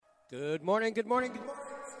Good morning, good morning, good morning.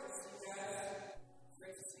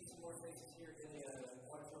 Great to see some more faces here in the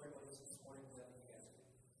auditorium with us this morning. Glad that you guys could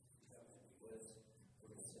come and be with us.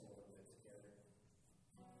 We're going to sing a little bit together.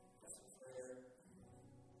 Have some prayer.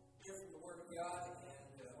 Hear from the Word of God,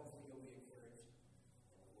 and hopefully you'll be encouraged.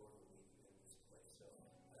 And the Lord will lead you in this place. So,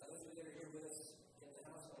 those of you that are here with us in the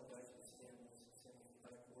house, I'll invite you to stand with us. Stand if you'd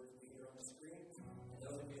like. The Word will be here on the screen. And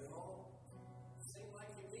those of you at home, sing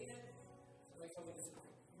like you mean it. Somebody told me this.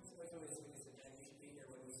 Somebody told me this week, they said, Jack, you should be here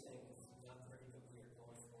when we sing. It's not pretty, but we are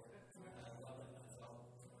going for it. I love it. That's all.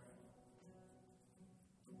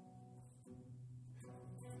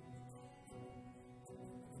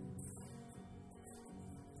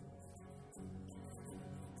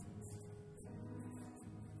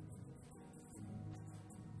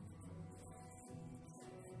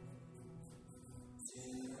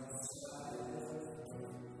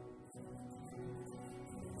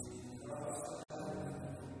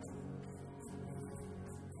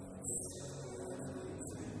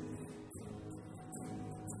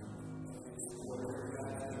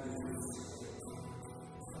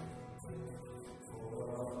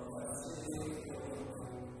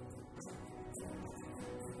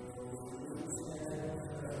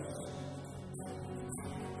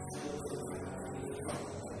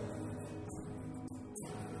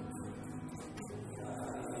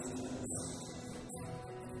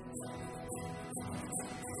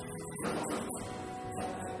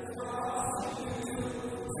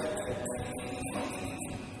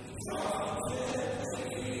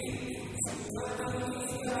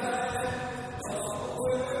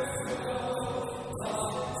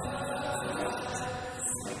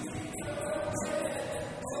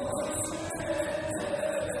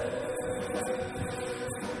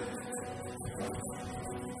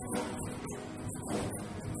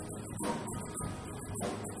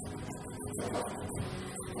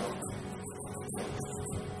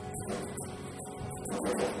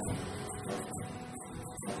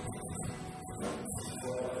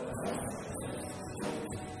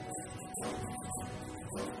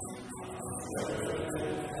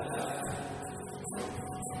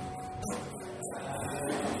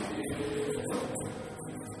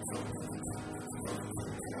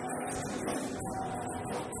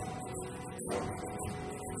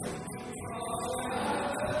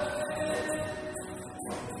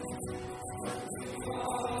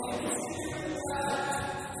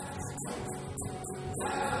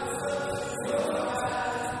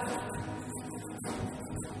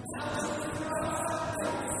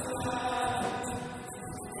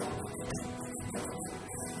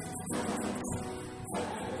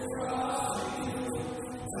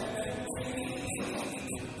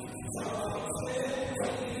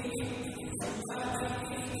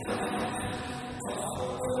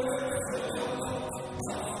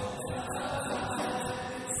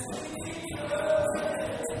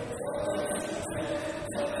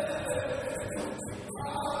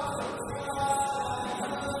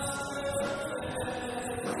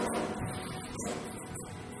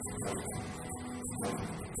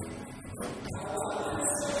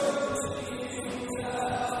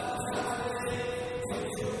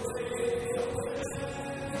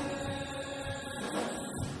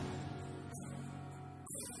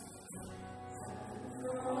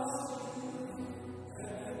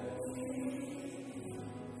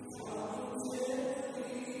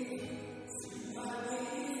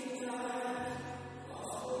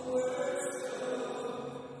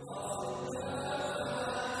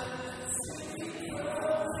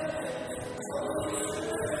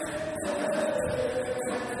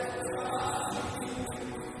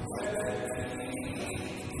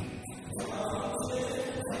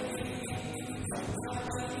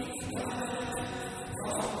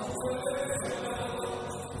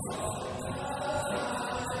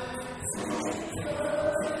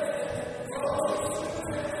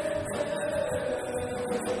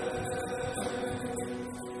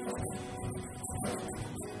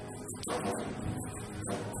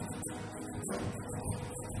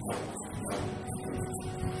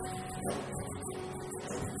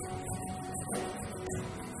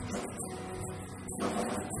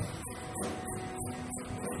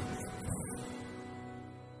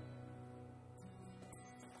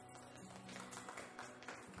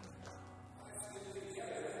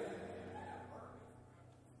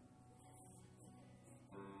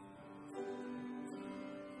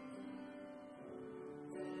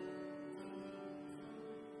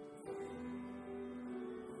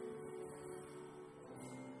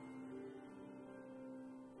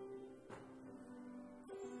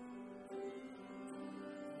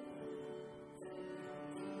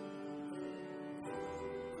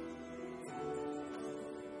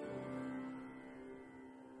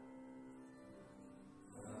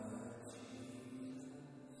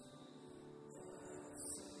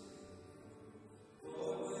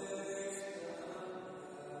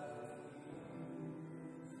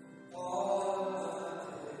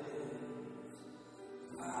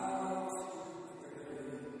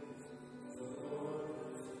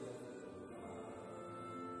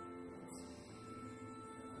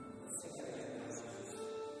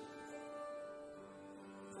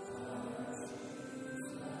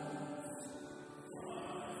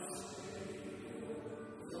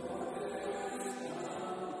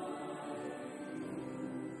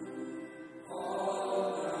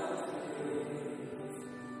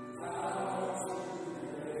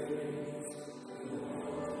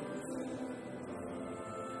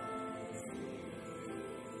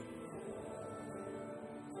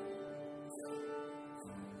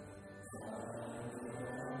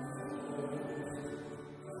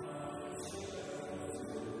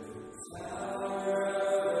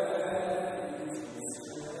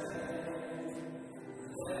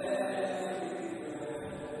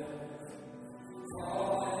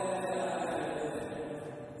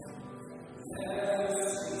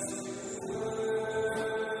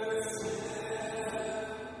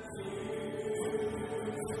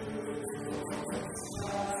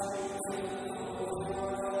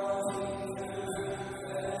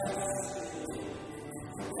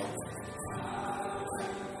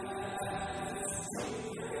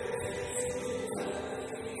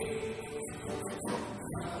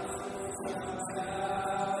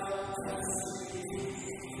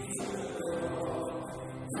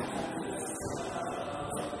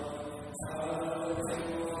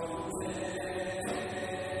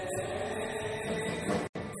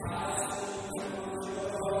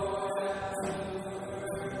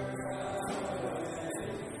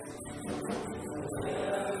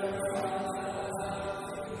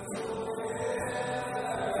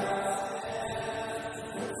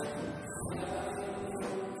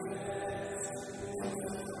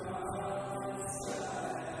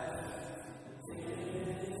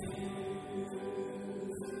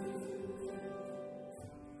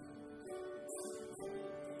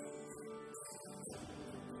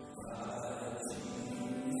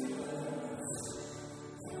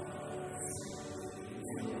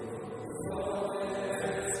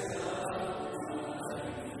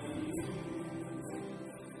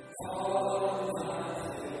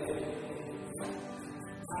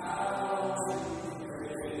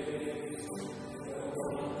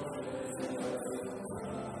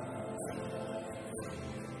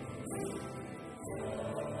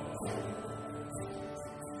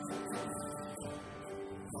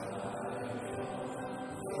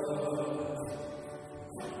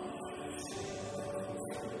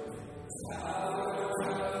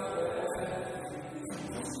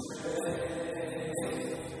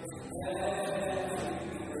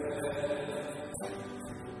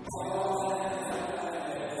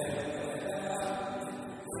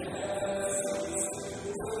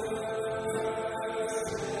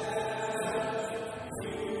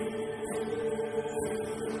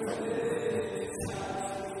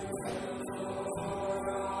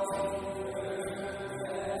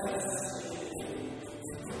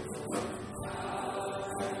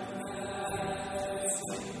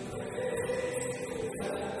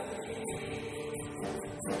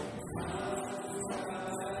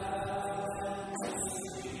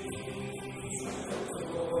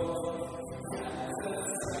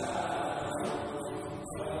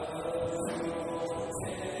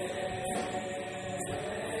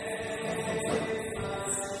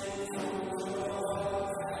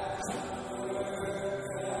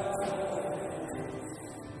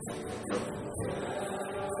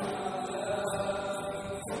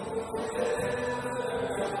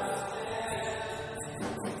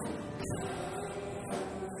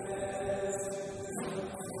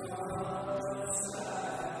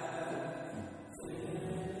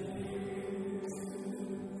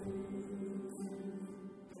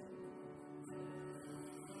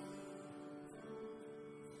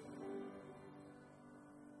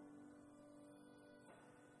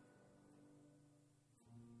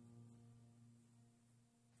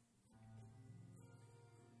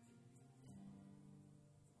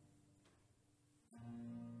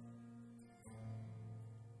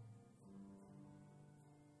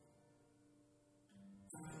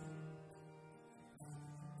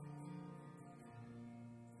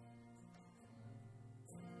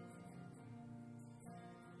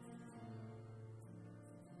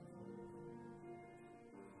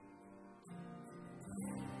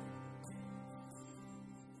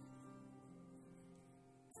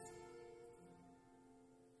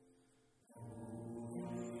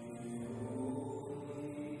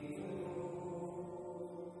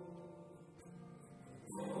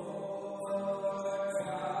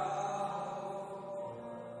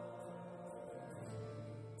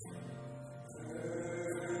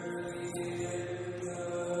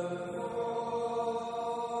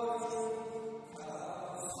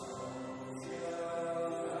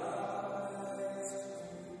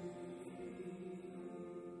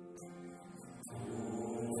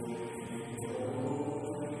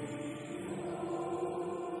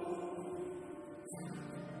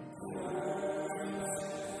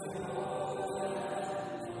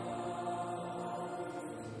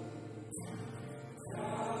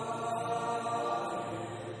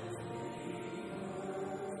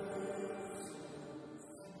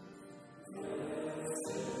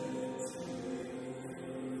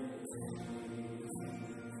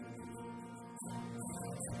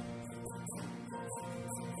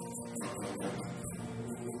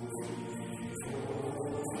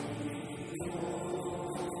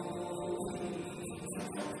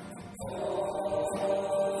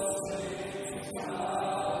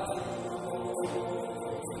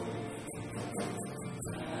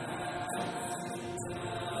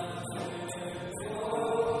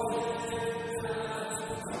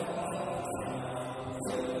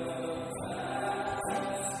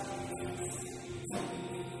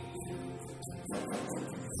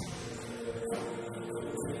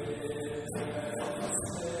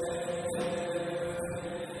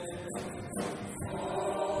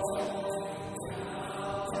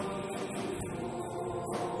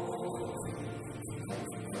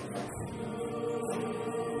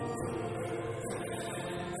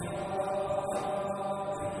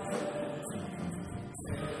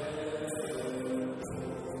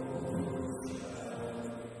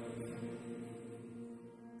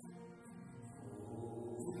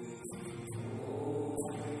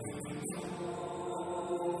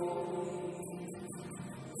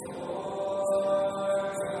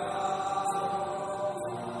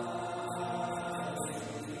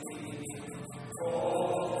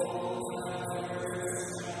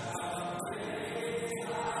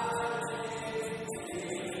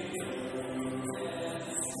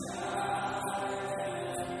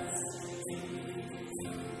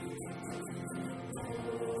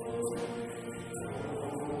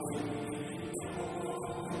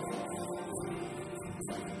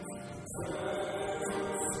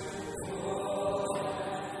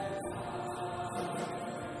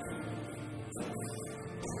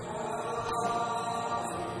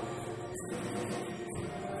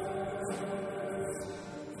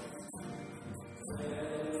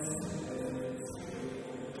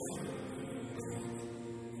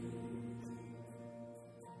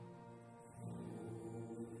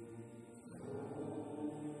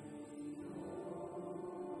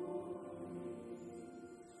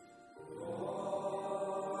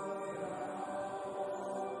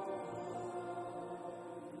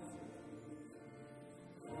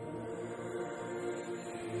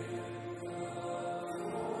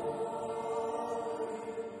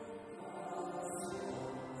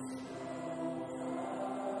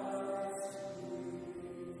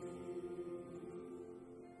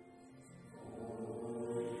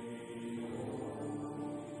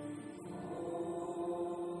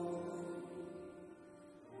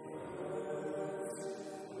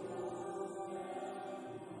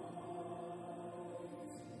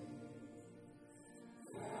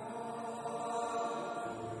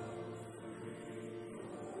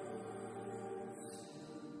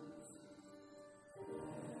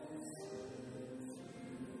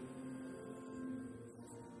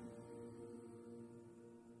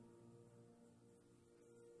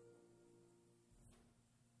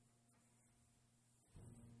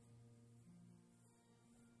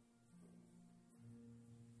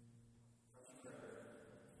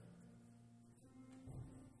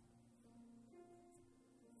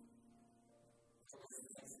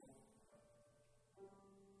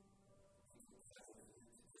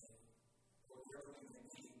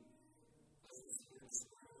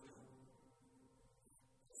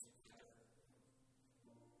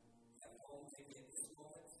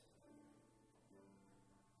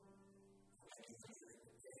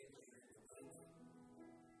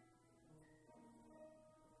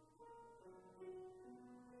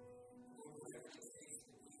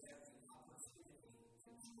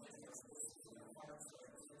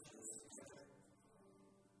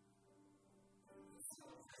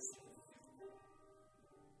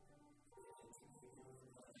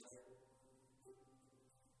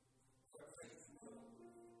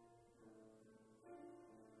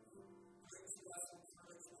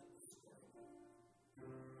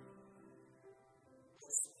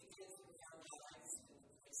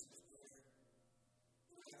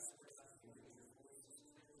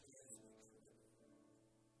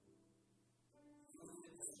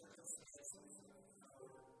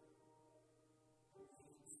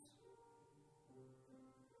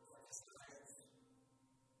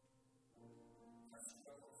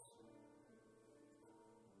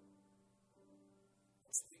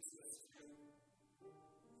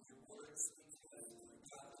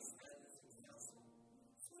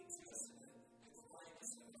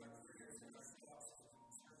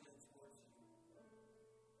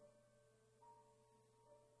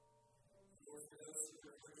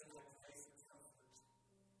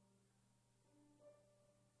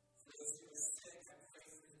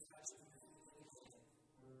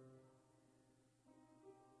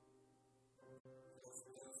 For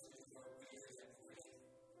those who are weary, I pray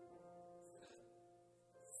for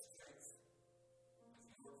that strength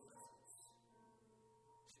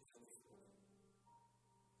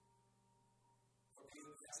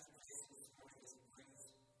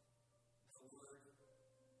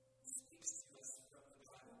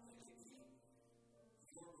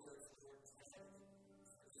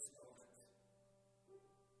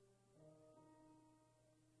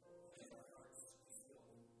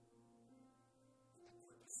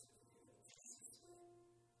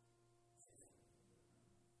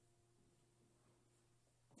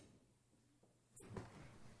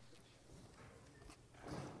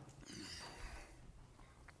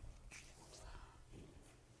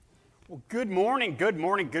Well, good morning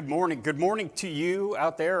to you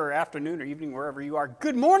out there, or afternoon or evening, wherever you are.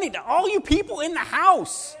 Good morning to all you people in the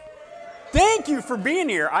house. Thank you for being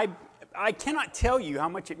here. I cannot tell you how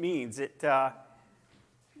much it means.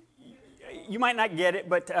 You might not get it,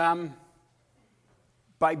 but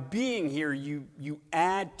by being here, you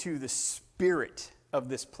add to the spirit of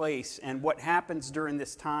this place and what happens during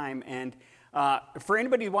this time. And for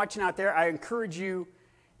anybody watching out there, I encourage you,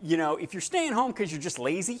 if you're staying home because you're just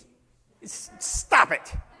lazy, stop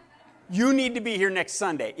it. You need to be here next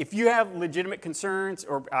Sunday. If you have legitimate concerns,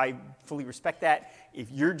 or I fully respect that,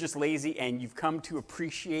 if you're just lazy and you've come to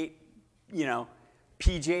appreciate,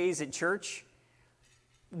 PJs at church,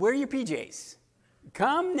 wear your PJs.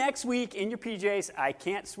 Come next week in your PJs. I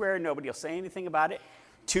can't swear nobody will say anything about it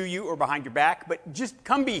to you or behind your back, but just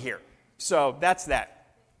come be here. So that's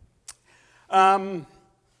that. I'm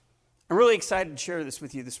really excited to share this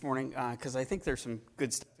with you this morning because I think there's some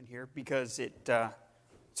good stuff in here because it's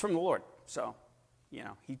from the Lord. So,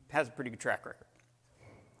 He has a pretty good track record.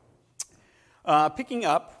 Picking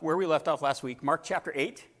up where we left off last week, Mark chapter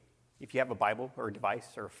 8, if you have a Bible or a device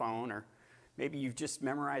or a phone, or maybe you've just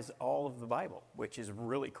memorized all of the Bible, which is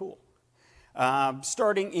really cool.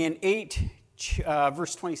 Starting in 8,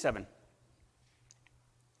 verse 27.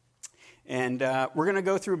 And we're going to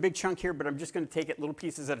go through a big chunk here, but I'm just going to take it little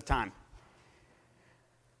pieces at a time.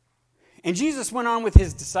 And Jesus went on with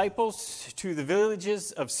his disciples to the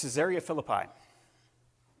villages of Caesarea Philippi.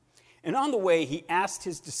 And on the way, he asked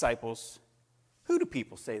his disciples, "Who do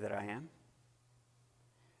people say that I am?"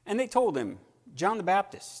 And they told him, "John the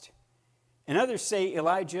Baptist. And others say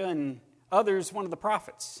Elijah, and others one of the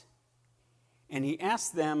prophets." And he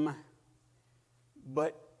asked them,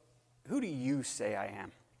 "But who do you say I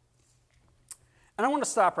am?" And I want to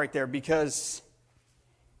stop right there because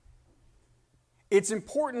it's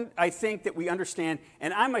important, I think, that we understand,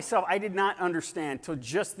 and I myself, I did not understand till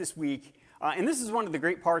just this week, and this is one of the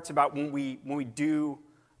great parts about when we do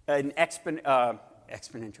an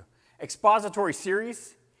expository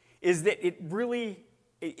series, is that it really,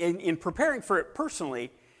 in preparing for it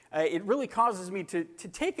personally, it really causes me to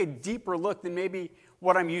take a deeper look than maybe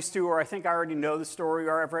what I'm used to, or I think I already know the story,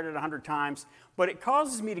 or I've read it 100 times, but it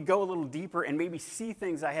causes me to go a little deeper and maybe see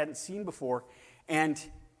things I hadn't seen before. And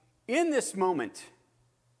in this moment,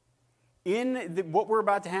 what we're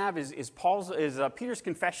about to have is Peter's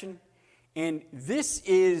confession, and this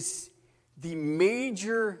is the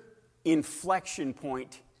major inflection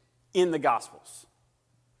point in the Gospels.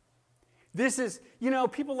 This is,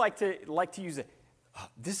 people like to use it. Oh,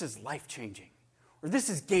 this is life-changing, or this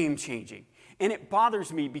is game-changing. And it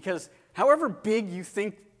bothers me because however big you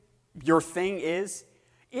think your thing is,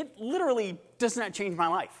 it literally does not change my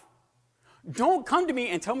life. Don't come to me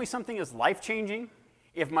and tell me something is life-changing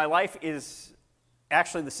if my life is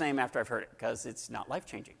actually the same after I've heard it, because it's not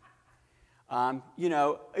life-changing.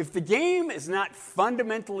 If the game is not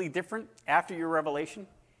fundamentally different after your revelation,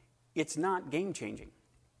 it's not game-changing.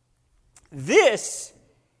 This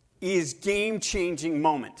is game-changing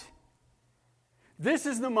moment. This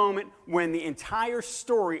is the moment when the entire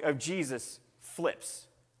story of Jesus flips.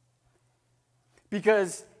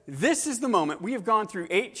 Because this is the moment, we have gone through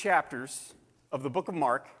 8 chapters of the book of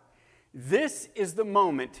Mark. This is the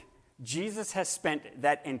moment Jesus has spent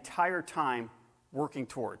that entire time working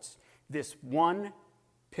towards. This one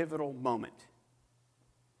pivotal moment.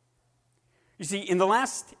 You see, in the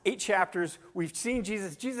last 8 chapters, we've seen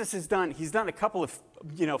Jesus. He's done a couple of,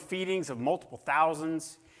 feedings of multiple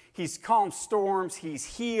thousands. He's calmed storms. He's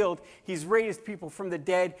healed. He's raised people from the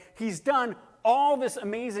dead. He's done all this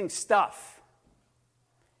amazing stuff.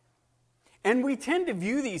 And we tend to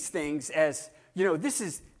view these things as, this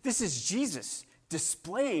is Jesus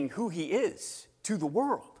displaying who he is to the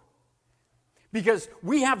world. Because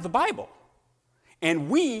we have the Bible.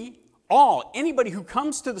 And anybody who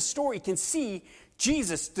comes to the story can see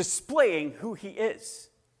Jesus displaying who he is.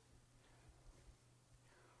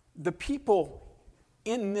 The people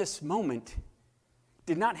in this moment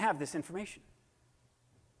did not have this information.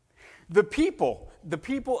 The people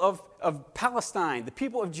of Palestine, the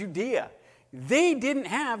people of Judea, they didn't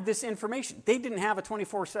have this information. They didn't have a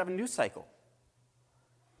 24/7 news cycle.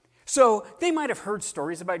 So they might have heard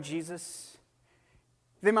stories about Jesus.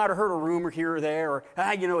 They might have heard a rumor here or there, or,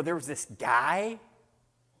 there was this guy.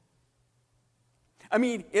 I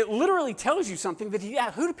mean, it literally tells you something that,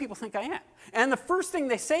 who do people think I am? And the first thing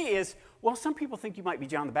they say is, well, some people think you might be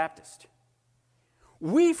John the Baptist.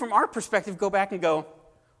 We, from our perspective, go back and go,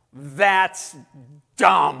 that's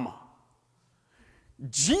dumb.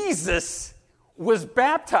 Jesus was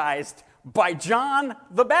baptized by John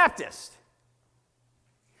the Baptist.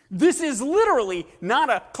 This is literally not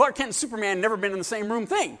a Clark Kent and Superman never been in the same room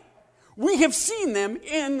thing. We have seen them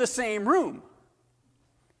in the same room.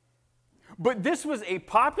 But this was a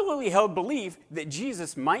popularly held belief that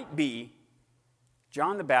Jesus might be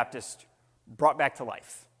John the Baptist brought back to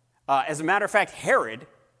life. As a matter of fact, Herod,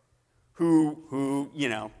 who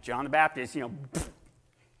John the Baptist,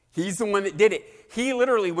 he's the one that did it. He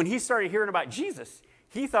literally, when he started hearing about Jesus,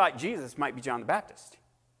 he thought Jesus might be John the Baptist.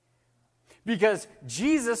 Because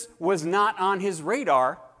Jesus was not on his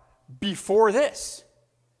radar before this.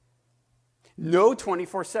 No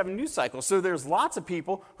 24/7 news cycle. So there's lots of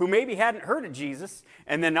people who maybe hadn't heard of Jesus,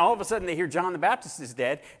 and then all of a sudden they hear John the Baptist is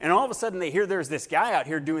dead, and all of a sudden they hear there's this guy out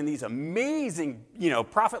here doing these amazing,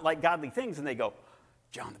 prophet-like godly things, and they go,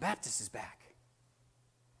 John the Baptist is back.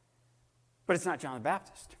 But it's not John the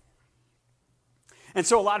Baptist. And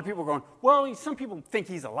so a lot of people are going, well, some people think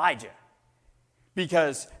he's Elijah.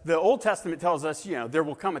 Because the Old Testament tells us, there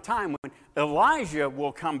will come a time when Elijah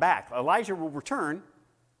will come back. Elijah will return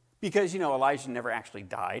because, Elijah never actually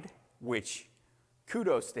died, which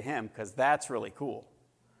kudos to him because that's really cool.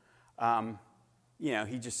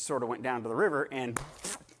 He just sort of went down to the river and,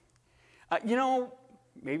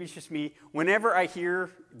 maybe it's just me. Whenever I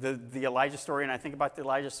hear the Elijah story and I think about the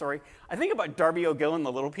Elijah story, I think about Darby O'Gill and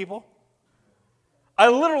the Little People. I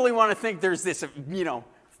literally want to think there's this,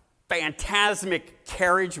 phantasmic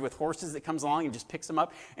carriage with horses that comes along and just picks them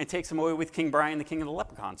up and takes them away with King Brian, the king of the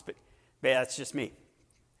leprechauns. But that's just me.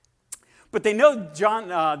 But they know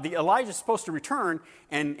the Elijah's supposed to return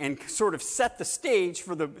and sort of set the stage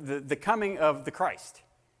for the coming of the Christ.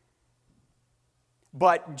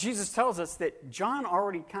 But Jesus tells us that John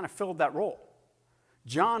already kind of filled that role.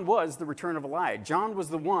 John was the return of Elijah. John was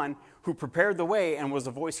the one who prepared the way and was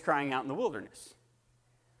a voice crying out in the wilderness.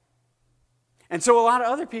 And so a lot of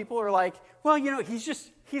other people are like, well,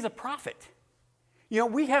 he's a prophet.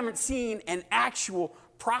 We haven't seen an actual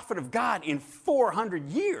prophet of God in 400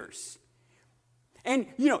 years. And,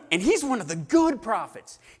 and he's one of the good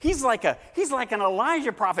prophets. He's like an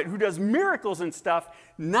Elijah prophet who does miracles and stuff,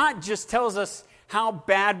 not just tells us how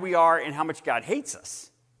bad we are and how much God hates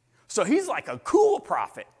us. So he's like a cool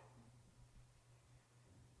prophet.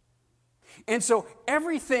 And so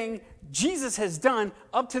everything Jesus has done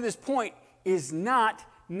up to this point is not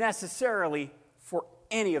necessarily for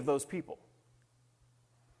any of those people.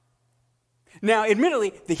 Now,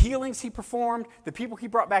 admittedly, the healings he performed, the people he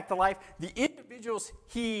brought back to life, the individuals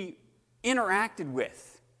he interacted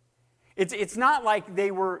with, it's not like they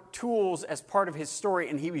were tools as part of his story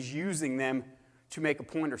and he was using them to make a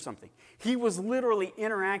point or something. He was literally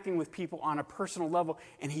interacting with people on a personal level,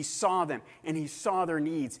 and he saw them, and he saw their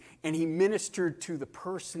needs, and he ministered to the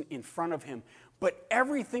person in front of him. But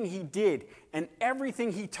everything he did and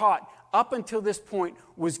everything he taught up until this point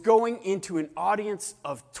was going into an audience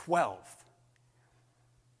of 12.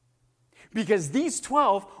 Because these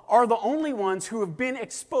 12 are the only ones who have been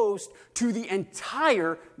exposed to the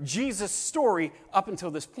entire Jesus story up until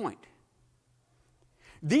this point.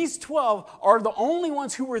 These 12 are the only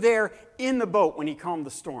ones who were there in the boat when he calmed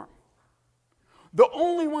the storm. The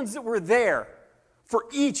only ones that were there for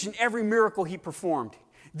each and every miracle he performed.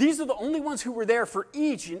 These are the only ones who were there for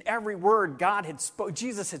each and every word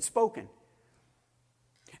Jesus had spoken.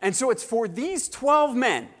 And so it's for these 12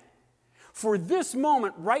 men, for this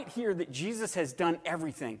moment right here that Jesus has done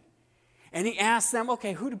everything. And he asks them,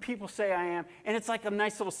 okay, who do people say I am? And it's like a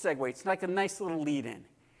nice little segue. It's like a nice little lead in.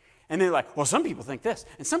 And they're like, well, some people think this,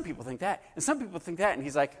 and some people think that, and some people think that. And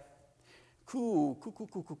he's like, cool.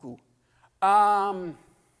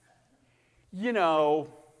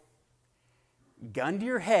 Gun to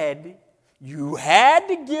your head, you had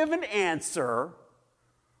to give an answer.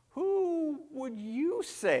 Who would you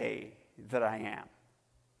say that I am?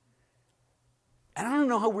 And I don't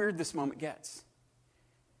know how weird this moment gets.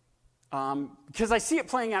 Because I see it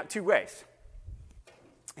playing out two ways.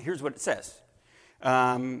 Here's what it says.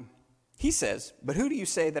 He says, but who do you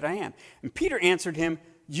say that I am? And Peter answered him,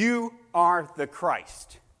 you are the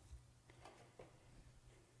Christ.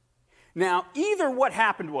 Now, either what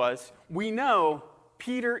happened was, we know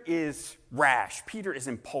Peter is rash. Peter is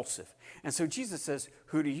impulsive. And so Jesus says,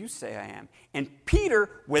 who do you say I am? And Peter,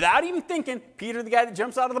 without even thinking, Peter, the guy that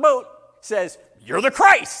jumps out of the boat, says, you're the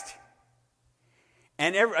Christ.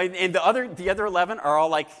 And the other 11 are all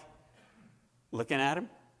like looking at him.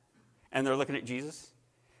 And they're looking at Jesus.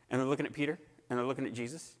 And they're looking at Peter. And they're looking at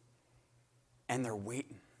Jesus. And they're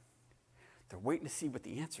waiting. They're waiting to see what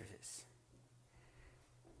the answer is.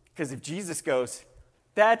 Because if Jesus goes,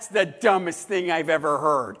 that's the dumbest thing I've ever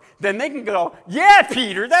heard, then they can go, yeah,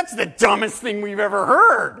 Peter, that's the dumbest thing we've ever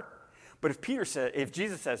heard. But if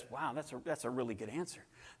Jesus says, wow, that's a really good answer,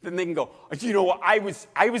 then they can go, you know what, I was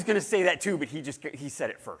going to say that too, but he said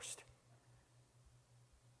it first.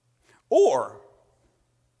 Or,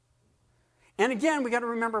 and again, we got to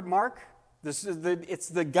remember Mark. It's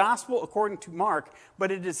the gospel according to Mark,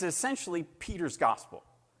 but it is essentially Peter's gospel.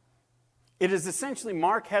 It is essentially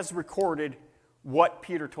Mark has recorded what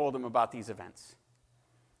Peter told him about these events.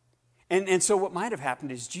 And so what might have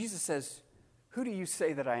happened is Jesus says, who do you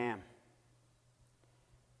say that I am?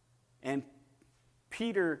 And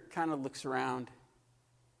Peter kind of looks around,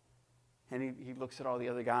 and he looks at all the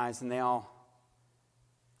other guys, and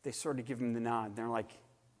they sort of give him the nod. They're like,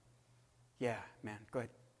 yeah, man, go ahead,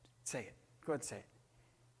 say it. Go ahead and say it.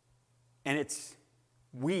 And it's,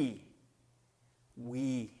 we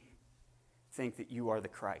think that you are the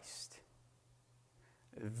Christ.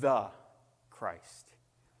 The Christ.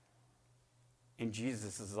 And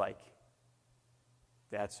Jesus is like,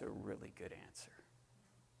 that's a really good answer.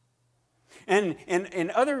 And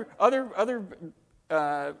other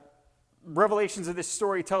revelations of this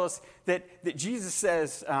story tell us that Jesus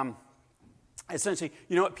says, essentially,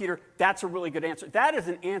 you know what, Peter, that's a really good answer. That is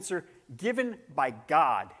an answer given by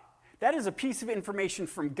God. That is a piece of information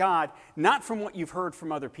from God, not from what you've heard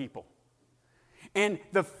from other people. And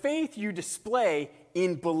the faith you display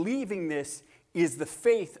in believing this is the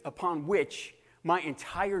faith upon which my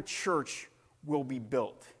entire church will be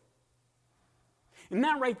built. And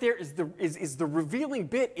that right there is the revealing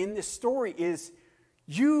bit in this story is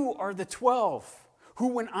you are the 12 who,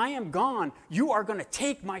 when I am gone, you are going to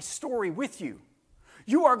take my story with you.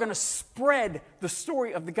 You are going to spread the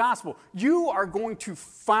story of the gospel. You are going to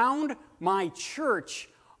found my church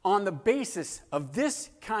on the basis of this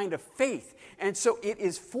kind of faith. And so it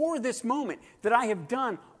is for this moment that I have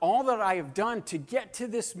done all that I have done to get to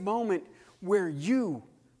this moment where you,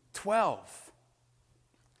 12,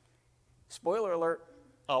 spoiler alert,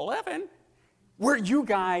 11, where you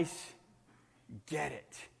guys get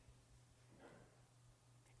it.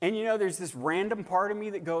 And you know, there's this random part of me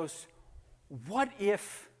that goes, what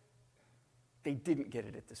if they didn't get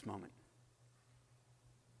it at this moment?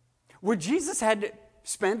 Would Jesus had to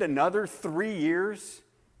spend another 3 years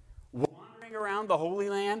wandering around the Holy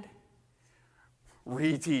Land,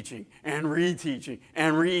 reteaching and reteaching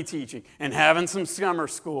and reteaching and having some summer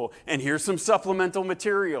school and here's some supplemental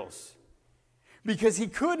materials? Because he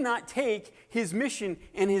could not take his mission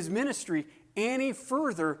and his ministry any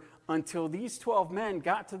further until these 12 men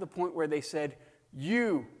got to the point where they said,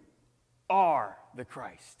 you are the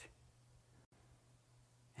Christ.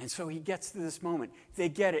 And so he gets to this moment. They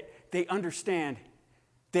get it. They understand.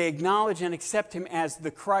 They acknowledge and accept him as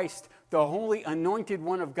the Christ, the holy anointed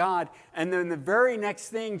one of God. And then the very next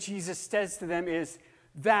thing Jesus says to them is,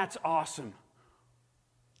 that's awesome.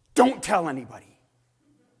 Don't tell anybody.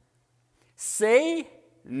 Say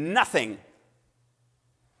nothing.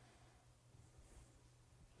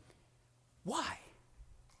 Why?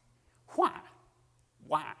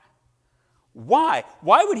 Why?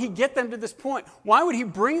 Why would he get them to this point? Why would he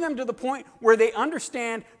bring them to the point where they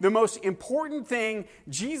understand the most important thing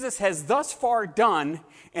Jesus has thus far done,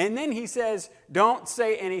 and then he says, don't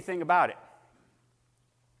say anything about it?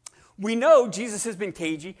 We know Jesus has been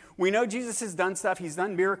cagey. We know Jesus has done stuff. He's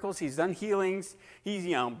done miracles. He's done healings.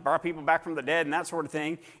 He's, brought people back from the dead and that sort of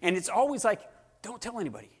thing. And it's always like, don't tell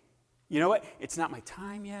anybody. You know what? It's not my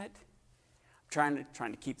time yet. I'm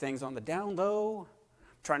trying to keep things on the down low.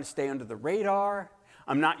 I'm trying to stay under the radar.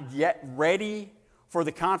 I'm not yet ready for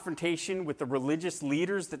the confrontation with the religious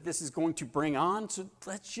leaders that this is going to bring on. So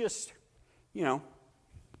let's just,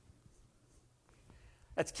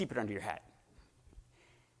 let's keep it under your hat.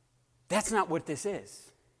 That's not what this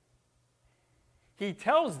is. He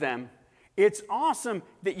tells them, it's awesome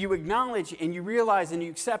that you acknowledge and you realize and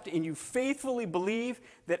you accept and you faithfully believe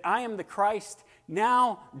that I am the Christ.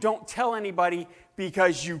 Now don't tell anybody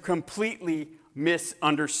because you completely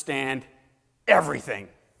misunderstand everything.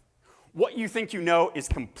 What you think you know is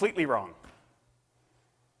completely wrong.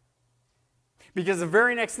 Because the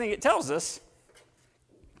very next thing it tells us,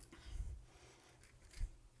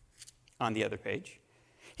 on the other page,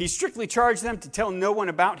 he strictly charged them to tell no one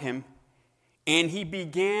about him, and he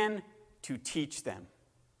began to teach them.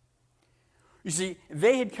 You see,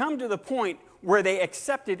 they had come to the point where they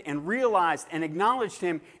accepted and realized and acknowledged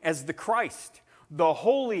him as the Christ, the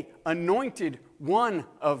holy, anointed one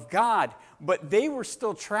of God. But they were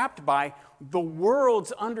still trapped by the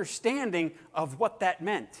world's understanding of what that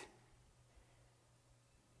meant.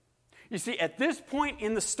 You see, at this point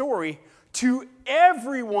in the story, to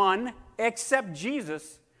everyone except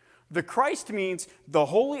Jesus, the Christ means the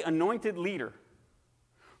holy anointed leader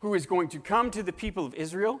who is going to come to the people of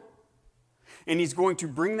Israel And he's going to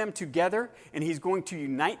bring them together, and he's going to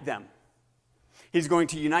unite them. He's going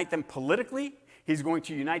to unite them politically. He's going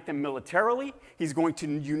to unite them militarily. He's going to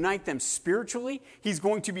unite them spiritually. He's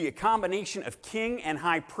going to be a combination of king and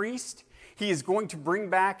high priest. He is going to bring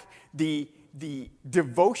back the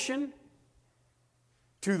devotion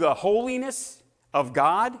to the holiness of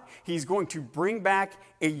God. He's going to bring back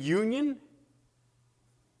a union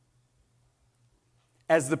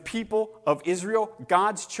as the people of Israel,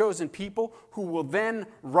 God's chosen people, who will then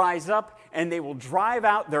rise up and they will drive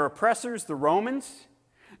out their oppressors, the Romans,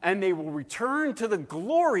 and they will return to the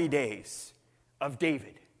glory days of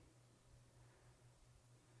David.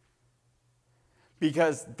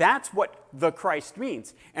 Because that's what the Christ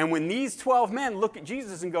means. And when these 12 men look at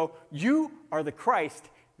Jesus and go, "You are the Christ,"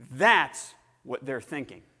 that's what they're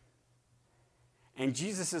thinking. And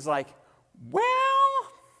Jesus is like,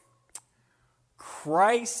 "Well,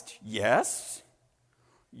 Christ, yes.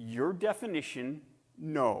 Your definition,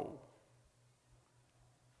 no."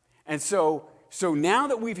 And so now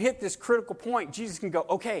that we've hit this critical point, Jesus can go,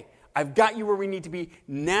 "Okay, I've got you where we need to be.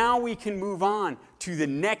 Now we can move on to the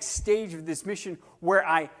next stage of this mission where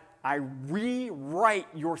I rewrite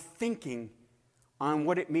your thinking on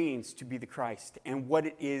what it means to be the Christ and what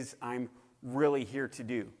it is I'm really here to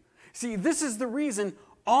do." See, this is the reason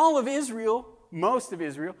all of Israel, most of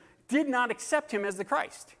Israel, did not accept him as the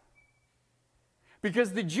Christ.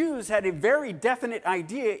 Because the Jews had a very definite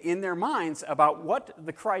idea in their minds about what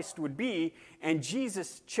the Christ would be, and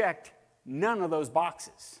Jesus checked none of those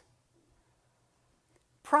boxes.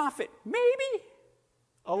 Prophet, maybe.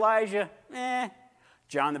 Elijah,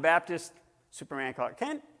 John the Baptist, Superman Clark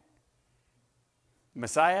Kent.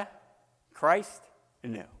 Messiah, Christ,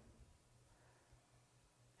 no.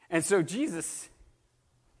 And so Jesus,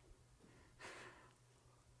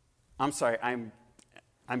 I'm sorry, I'm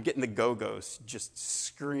getting the go-go's just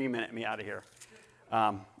screaming at me out of here.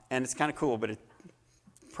 And it's kind of cool, but it's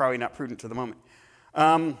probably not prudent to the moment.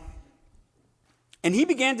 And he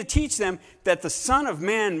began to teach them that the Son of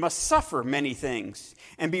Man must suffer many things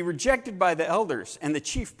and be rejected by the elders and the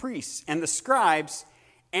chief priests and the scribes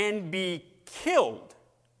and be killed.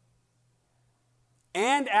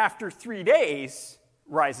 And after 3 days,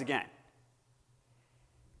 rise again.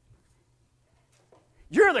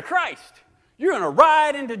 You're the Christ. You're going to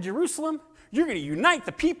ride into Jerusalem. You're going to unite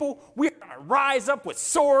the people. We're going to rise up with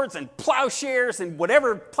swords and plowshares and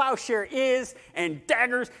whatever plowshare is and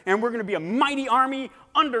daggers, and we're going to be a mighty army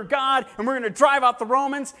under God, and we're going to drive out the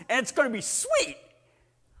Romans, and it's going to be sweet.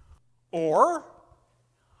 Or,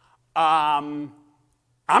 I'm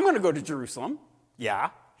going to go to Jerusalem,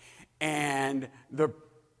 and the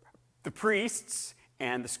priests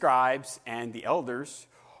and the scribes and the elders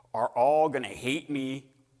are all going to hate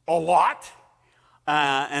me a lot.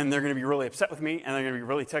 And they're going to be really upset with me, and they're going to be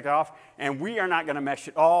really ticked off, and we are not going to mesh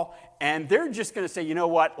at all, and they're just going to say, "You know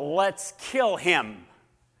what, let's kill him."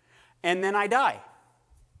 And then I die.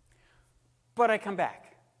 But I come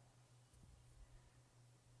back.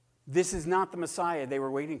 This is not the Messiah they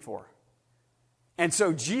were waiting for. And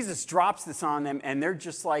so Jesus drops this on them, and they're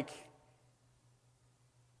just like,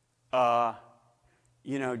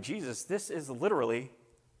 Jesus, this is literally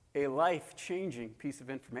a life-changing piece of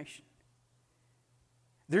information.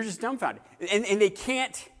 They're just dumbfounded. And they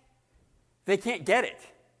can't get it.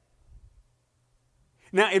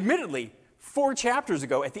 Now, admittedly, 4 chapters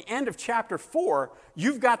ago, at the end of chapter 4,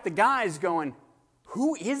 you've got the guys going,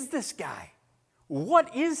 "Who is this guy?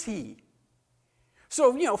 What is he?"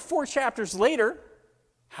 So, 4 chapters later,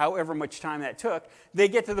 however much time that took, they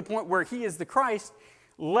get to the point where he is the Christ.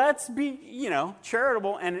 Let's be,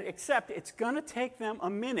 charitable and accept it's going to take them a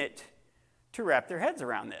minute to wrap their heads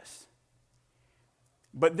around this.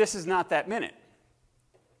 But this is not that minute.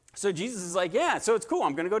 So Jesus is like, "Yeah, so it's cool.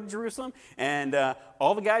 I'm going to go to Jerusalem, and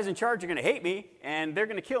all the guys in charge are going to hate me, and they're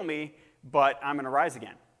going to kill me, but I'm going to rise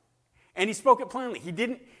again." And he spoke it plainly. He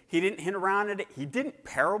didn't hint around at it. He didn't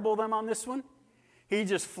parable them on this one. He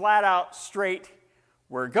just flat out straight,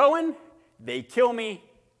 "We're going, they kill me,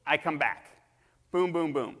 I come back." Boom,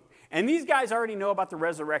 boom, boom. And these guys already know about the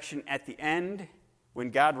resurrection at the end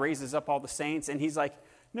when God raises up all the saints, and he's like,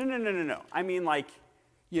 no. I mean,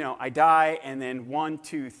 I die, and then 1,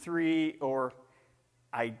 2, 3, or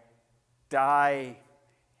I die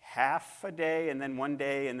half a day, and then 1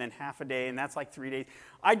 day, and then half a day, and that's like 3 days.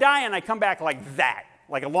 I die, and I come back like that,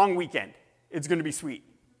 like a long weekend. It's going to be sweet.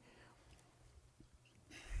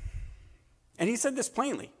 And he said this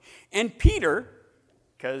plainly. And Peter,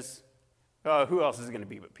 because who else is it going to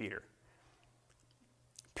be but Peter?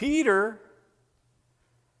 Peter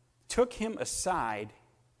took him aside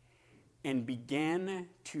and began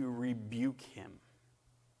to rebuke him.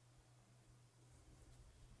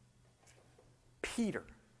 Peter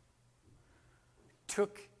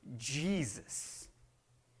took Jesus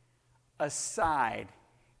aside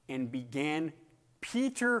and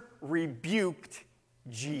Peter rebuked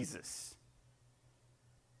Jesus.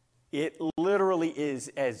 It literally is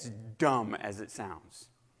as dumb as it sounds.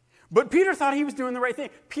 But Peter thought he was doing the right thing.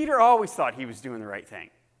 Peter always thought he was doing the right thing.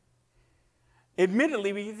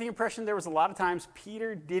 Admittedly, we get the impression there was a lot of times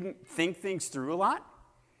Peter didn't think things through a lot.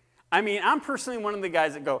 I mean, I'm personally one of the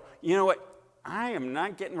guys that go, you know what? I am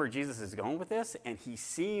not getting where Jesus is going with this, and he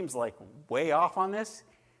seems like way off on this,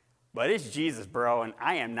 but it's Jesus, bro, and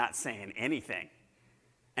I am not saying anything.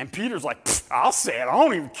 And Peter's like, I'll say it. I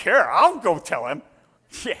don't even care. I'll go tell him.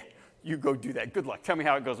 Yeah, you go do that. Good luck. Tell me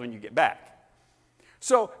how it goes when you get back.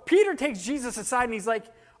 So Peter takes Jesus aside, and he's like,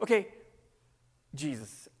 okay,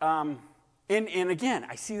 Jesus. And again,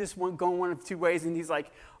 I see this one going one of two ways, and he's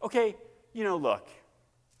like, okay, look.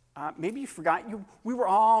 Maybe you forgot, we were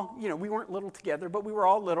all, we weren't little together, but we were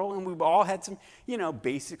all little, and we all had some,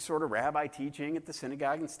 basic sort of rabbi teaching at the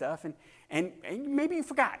synagogue and stuff, and maybe you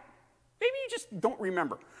forgot. Maybe you just don't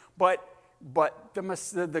remember. But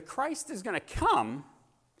the Christ is going to come,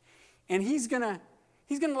 and he's going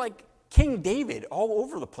to like King David all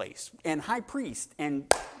over the place, and high priest,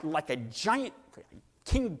 and like a giant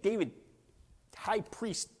King David high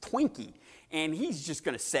priest Twinkie. And he's just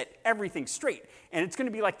going to set everything straight. And it's going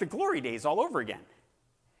to be like the glory days all over again.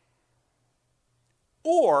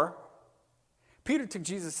 Or, Peter took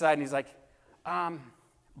Jesus aside and he's like,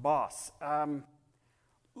 boss,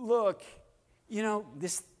 look,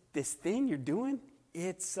 this thing you're doing,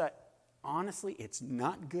 it's, honestly, it's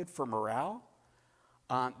not good for morale.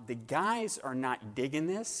 The guys are not digging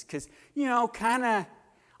this because, I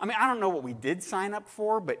don't know what we did sign up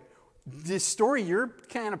for, but this story you're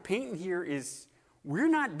kind of painting here is we're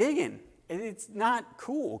not digging. And it's not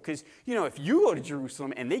cool because, if you go to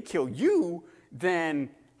Jerusalem and they kill you, then,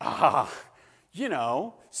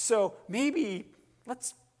 so maybe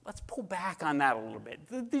let's pull back on that a little bit.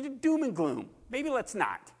 The doom and gloom, maybe let's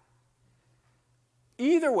not.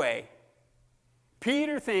 Either way,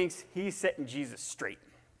 Peter thinks he's setting Jesus straight.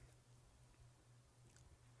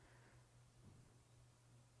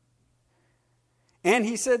 And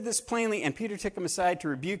he said this plainly, and Peter took him aside to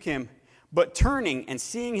rebuke him. But turning and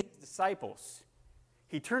seeing his disciples,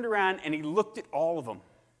 he turned around and he looked at all of them.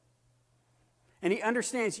 And he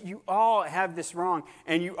understands you all have this wrong.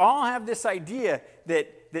 And you all have this idea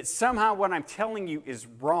that somehow what I'm telling you is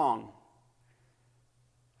wrong.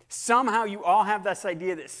 Somehow you all have this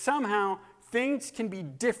idea that somehow things can be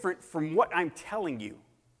different from what I'm telling you.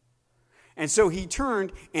 And so he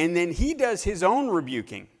turned, and then he does his own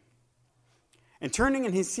rebuking. And turning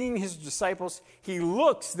and seeing his disciples, he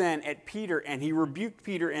looks then at Peter, and he rebuked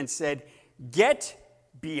Peter and said, "Get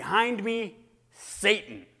behind me,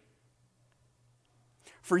 Satan.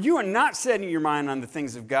 For you are not setting your mind on the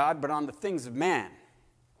things of God, but on the things of man."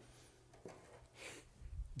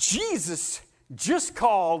 Jesus just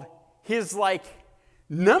called his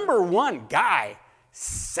number one guy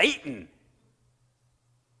Satan.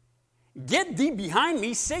 Get thee behind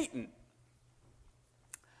me, Satan.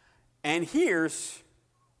 And here's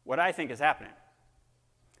what I think is happening.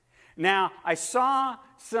 Now, I saw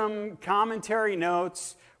some commentary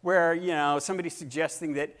notes where, somebody's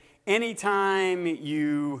suggesting that anytime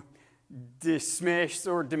you dismiss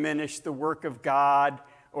or diminish the work of God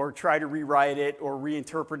or try to rewrite it or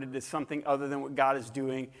reinterpret it as something other than what God is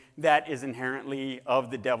doing, that is inherently of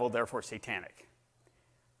the devil, therefore satanic.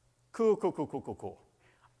 Cool.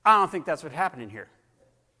 I don't think that's what's happening here.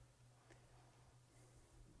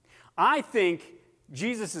 I think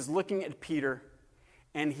Jesus is looking at Peter,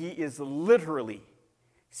 and he is literally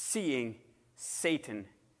seeing Satan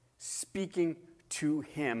speaking to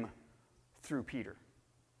him through Peter.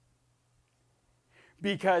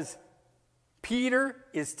 Because Peter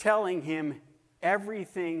is telling him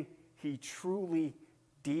everything he truly,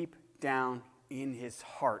 deep down in his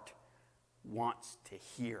heart, wants to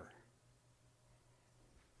hear.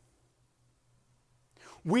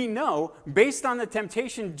 We know, based on the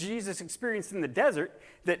temptation Jesus experienced in the desert,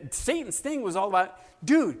 that Satan's thing was all about,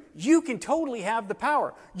 dude, you can totally have the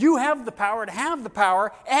power. You have the power to have the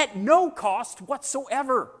power at no cost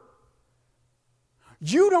whatsoever.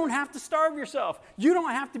 You don't have to starve yourself. You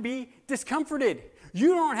don't have to be discomforted. You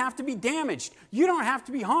don't have to be damaged. You don't have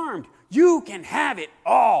to be harmed. You can have it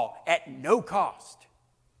all at no cost.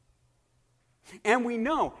 And we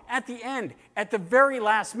know at the end, at the very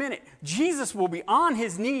last minute, Jesus will be on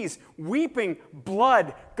his knees, weeping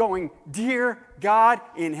blood, going, "Dear God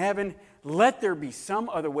in heaven, let there be some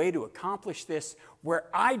other way to accomplish this where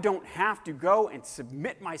I don't have to go and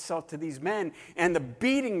submit myself to these men and the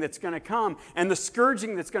beating that's going to come and the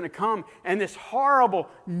scourging that's going to come and this horrible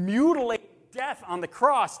mutilating death on the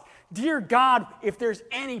cross. Dear God, if there's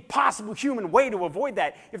any possible human way to avoid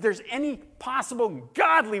that, if there's any possible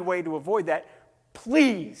godly way to avoid that,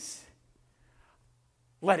 please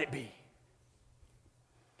let it be.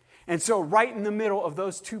 And so right in the middle of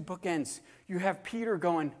those two bookends, you have Peter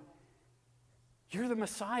going, you're the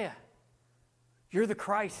Messiah. You're the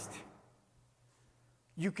Christ.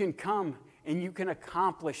 You can come and you can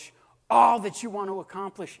accomplish all that you want to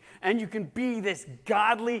accomplish. And you can be this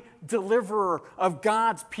godly deliverer of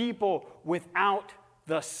God's people without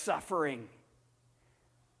the suffering.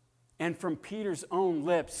 And from Peter's own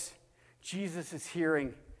lips, Jesus is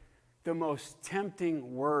hearing the most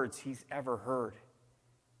tempting words he's ever heard.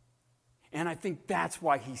 And I think that's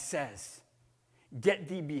why he says, get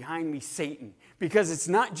thee behind me, Satan. Because it's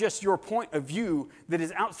not just your point of view that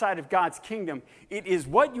is outside of God's kingdom. It is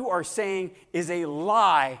what you are saying is a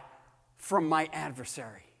lie from my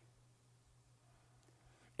adversary.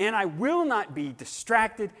 And I will not be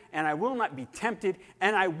distracted, and I will not be tempted,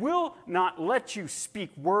 and I will not let you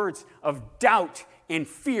speak words of doubt and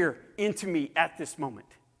fear into me at this moment.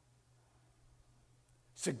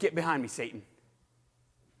 So get behind me, Satan.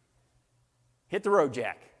 Hit the road,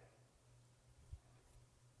 Jack.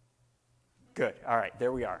 Good. All right,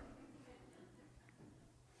 there we are.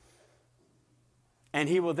 And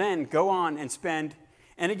he will then go on and spend,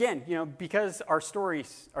 and again, because our story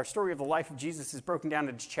of the life of Jesus is broken down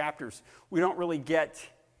into chapters, we don't really get,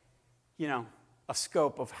 a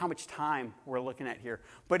scope of how much time we're looking at here.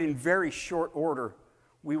 But in very short order,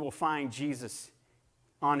 we will find Jesus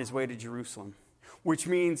on his way to Jerusalem, which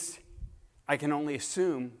means I can only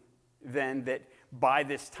assume then that by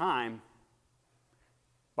the time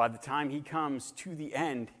he comes to the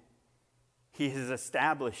end, he has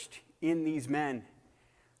established in these men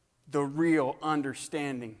the real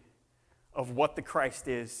understanding of what the Christ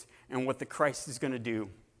is and what the Christ is going to do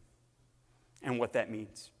and what that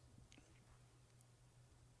means.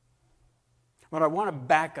 But I want to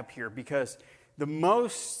back up here because the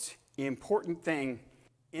most important thing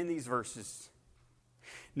in these verses,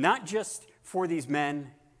 not just for these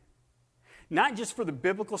men, not just for the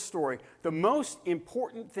biblical story, the most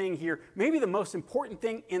important thing here, maybe the most important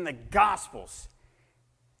thing in the Gospels,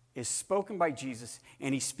 is spoken by Jesus,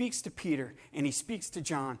 and he speaks to Peter, and he speaks to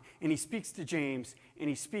John, and he speaks to James, and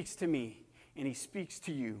he speaks to me, and he speaks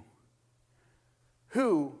to you.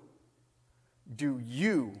 Who do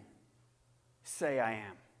you say I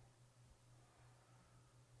am?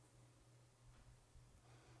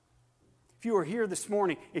 If you are here this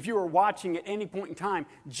morning, if you are watching at any point in time,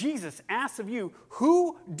 Jesus asks of you,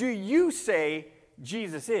 who do you say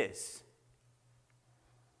Jesus is?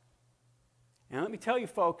 And let me tell you,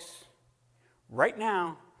 folks, right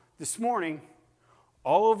now, this morning,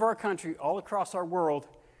 all over our country, all across our world,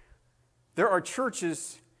 there are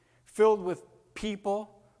churches filled with people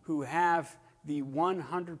who have the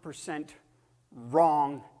 100%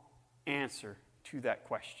 wrong answer to that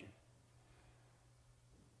question.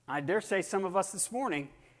 I dare say some of us this morning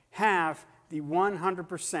have the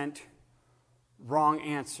 100% wrong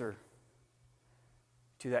answer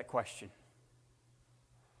to that question.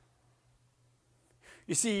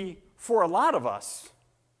 You see, for a lot of us,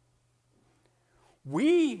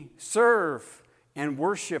 we serve and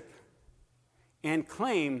worship and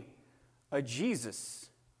claim a Jesus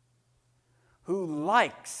who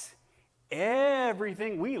likes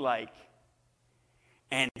everything we like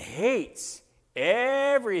and hates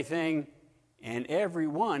everything and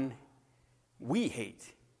everyone we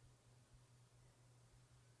hate.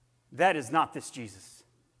 That is not this Jesus.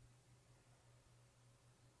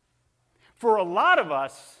 For a lot of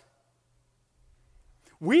us,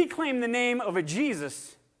 we claim the name of a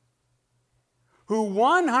Jesus who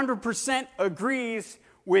 100% agrees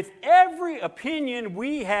with every opinion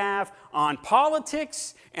we have on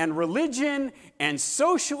politics and religion and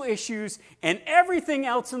social issues and everything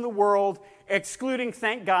else in the world, excluding,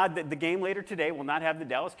 thank God, that the game later today will not have the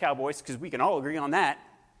Dallas Cowboys, because we can all agree on that.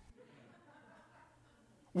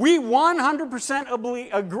 We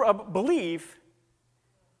 100% believe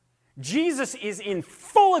Jesus is in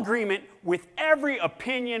full agreement with every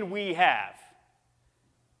opinion we have.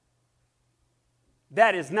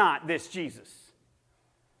 That is not this Jesus.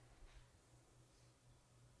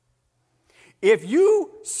 If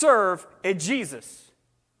you serve a Jesus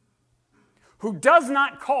who does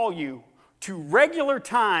not call you to regular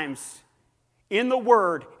times in the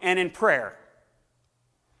Word and in prayer,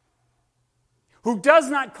 who does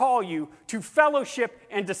not call you to fellowship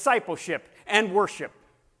and discipleship and worship,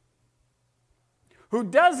 who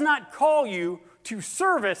does not call you to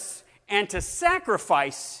service and to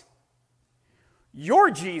sacrifice, your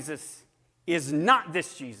Jesus is not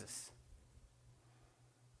this Jesus.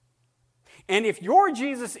 And if your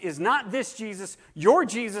Jesus is not this Jesus, your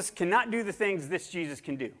Jesus cannot do the things this Jesus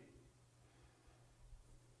can do.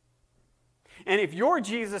 And if your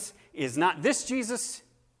Jesus is not this Jesus,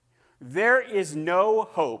 there is no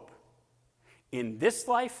hope in this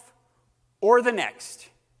life or the next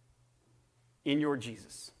in your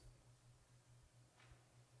Jesus.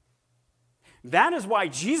 That is why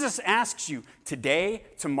Jesus asks you today,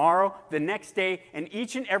 tomorrow, the next day, and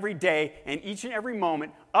each and every day, and each and every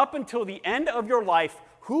moment, up until the end of your life,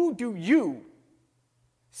 who do you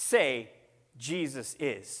say Jesus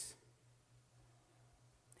is?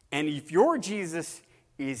 And if your Jesus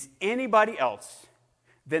is anybody else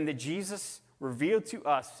than the Jesus revealed to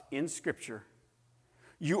us in Scripture,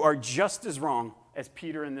 you are just as wrong as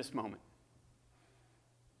Peter in this moment.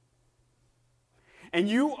 And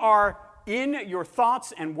you are, in your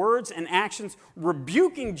thoughts and words and actions,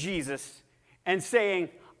 rebuking Jesus and saying,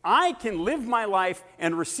 I can live my life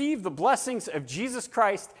and receive the blessings of Jesus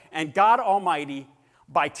Christ and God Almighty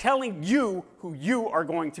by telling you who you are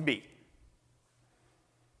going to be.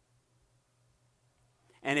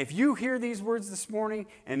 And if you hear these words this morning,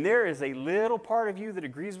 and there is a little part of you that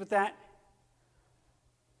agrees with that,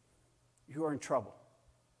 you are in trouble.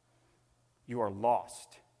 You are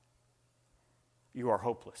lost. You are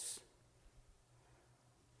hopeless.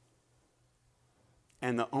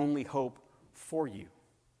 And the only hope for you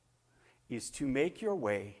is to make your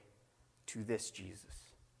way to this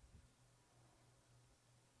Jesus.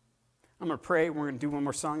 I'm going to pray. We're going to do one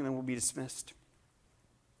more song, and then we'll be dismissed.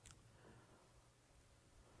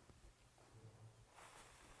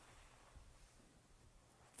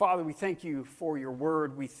 Father, we thank you for your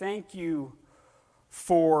word. We thank you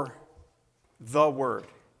for the word.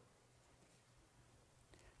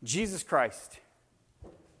 Jesus Christ,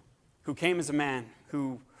 who came as a man,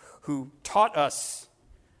 who taught us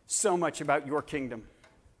so much about your kingdom.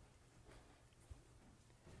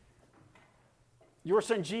 Your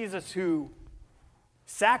son Jesus, who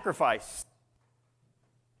sacrificed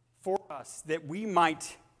for us that we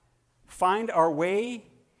might find our way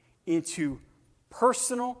into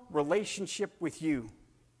personal relationship with you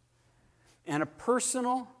and a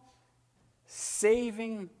personal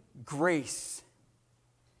saving grace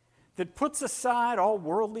that puts aside all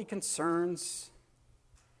worldly concerns,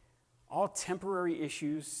 all temporary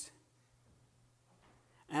issues,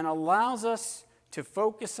 and allows us to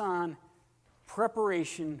focus on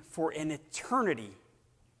preparation for an eternity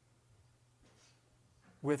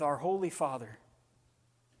with our Holy Father,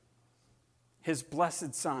 His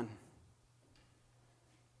blessed Son,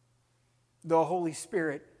 the Holy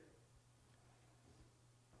Spirit,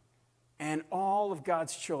 and all of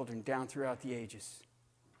God's children down throughout the ages.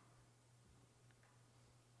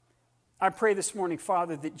 I pray this morning,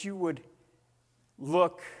 Father, that you would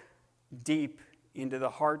look deep into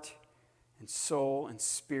the heart and soul and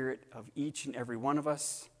spirit of each and every one of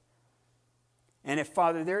us. And if,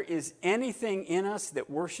 Father, there is anything in us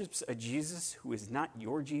that worships a Jesus who is not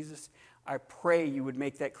your Jesus, I pray you would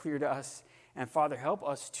make that clear to us. And, Father, help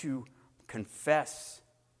us to confess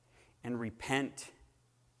and repent.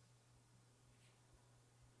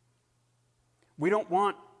 We don't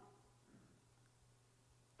want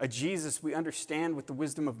a Jesus we understand with the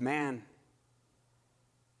wisdom of man.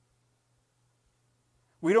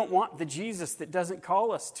 We don't want the Jesus that doesn't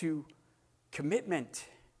call us to commitment.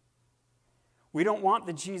 We don't want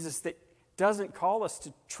the Jesus that doesn't call us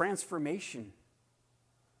to transformation.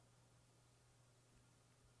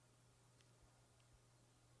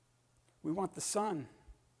 We want the Son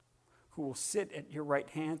who will sit at your right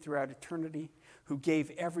hand throughout eternity, who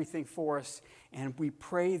gave everything for us, and we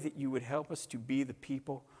pray that you would help us to be the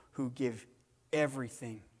people who give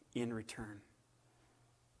everything in return.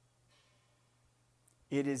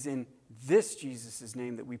 It is in this Jesus'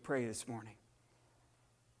 name that we pray this morning.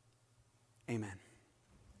 Amen.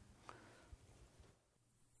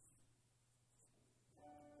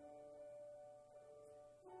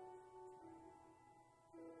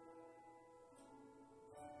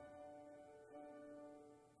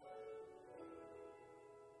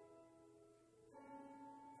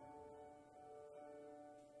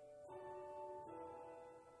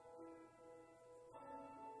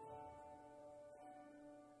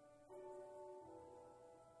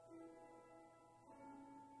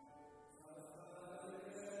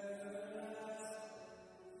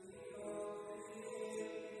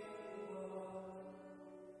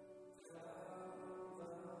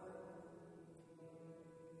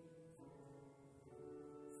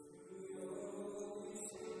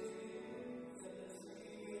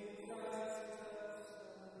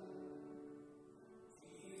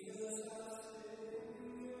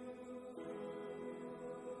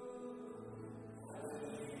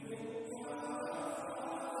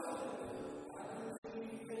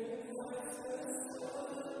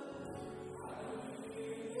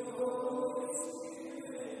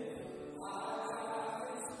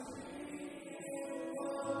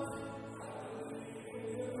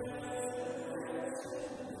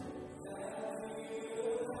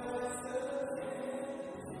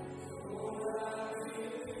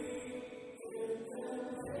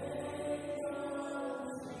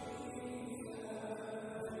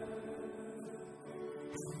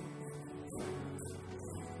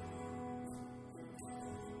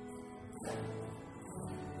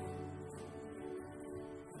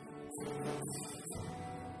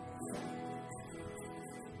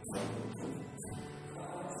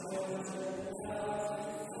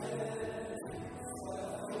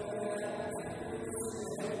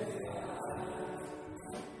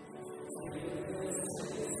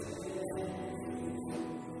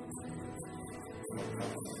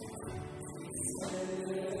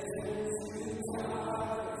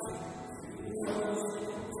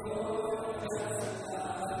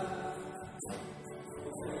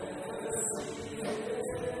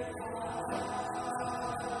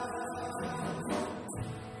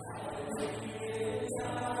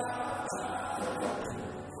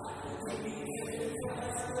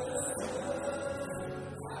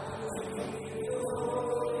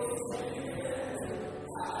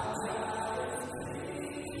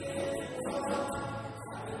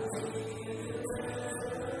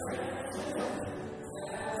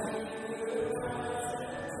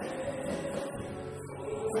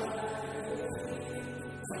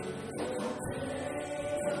 Yeah.